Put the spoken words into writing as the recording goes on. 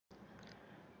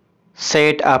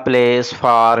Set a place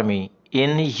for me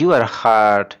in your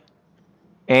heart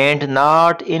and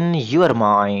not in your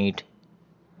mind,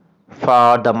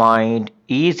 for the mind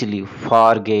easily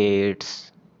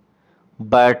forgets,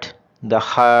 but the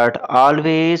heart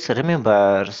always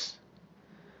remembers.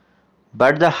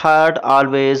 But the heart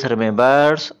always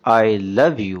remembers, I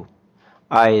love you.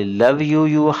 I love you,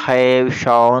 you have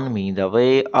shown me the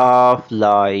way of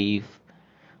life,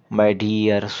 my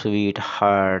dear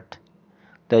sweetheart.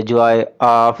 The joy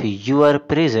of your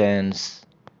presence,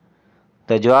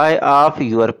 the joy of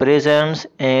your presence,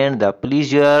 and the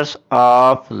pleasures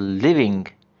of living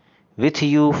with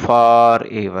you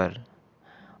forever,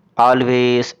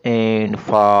 always and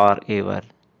forever.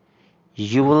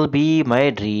 You will be my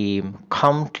dream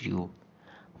come true,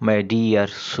 my dear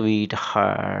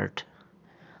sweetheart,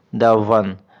 the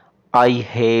one I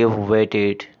have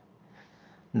waited,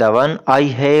 the one I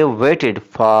have waited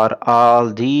for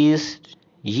all these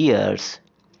years,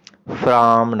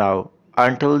 from now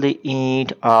until the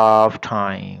end of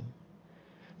time.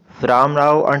 From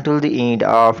now until the end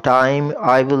of time,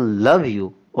 I will love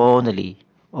you only,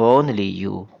 only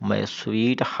you, my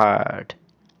sweetheart.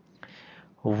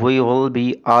 We will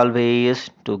be always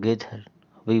together.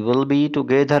 We will be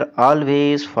together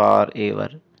always forever.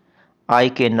 I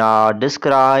cannot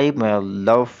describe my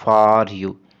love for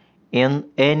you in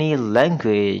any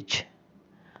language.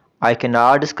 I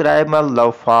cannot describe my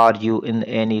love for you in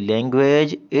any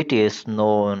language. It is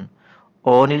known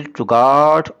only to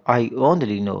God. I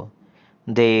only know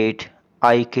that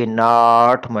I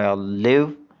cannot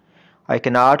live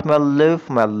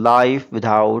my life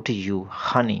without you,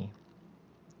 honey.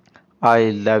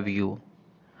 I love you.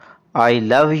 I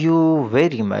love you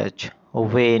very much.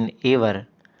 Whenever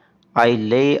I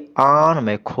lay on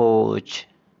my couch,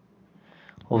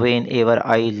 whenever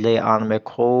I lay on my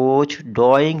couch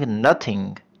doing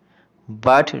nothing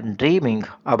but dreaming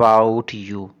about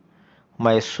you,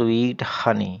 my sweet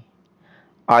honey.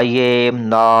 I am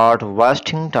not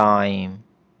wasting time.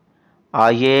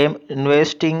 I am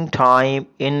investing time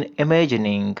in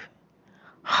imagining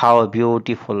how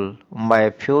beautiful my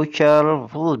future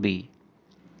will be.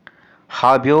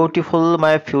 How beautiful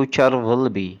my future will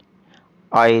be.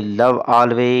 I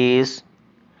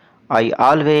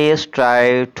always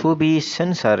try to be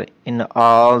sincere in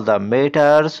all the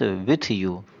matters with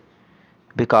you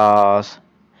because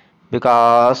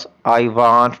because I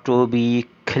want to be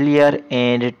clear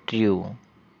and true.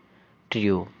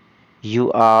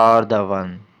 You are the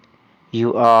one.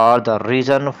 You are the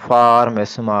reason for my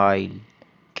smile.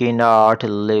 Cannot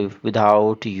live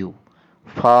without you.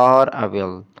 For I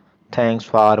will. Thanks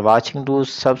for watching. To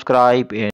subscribe and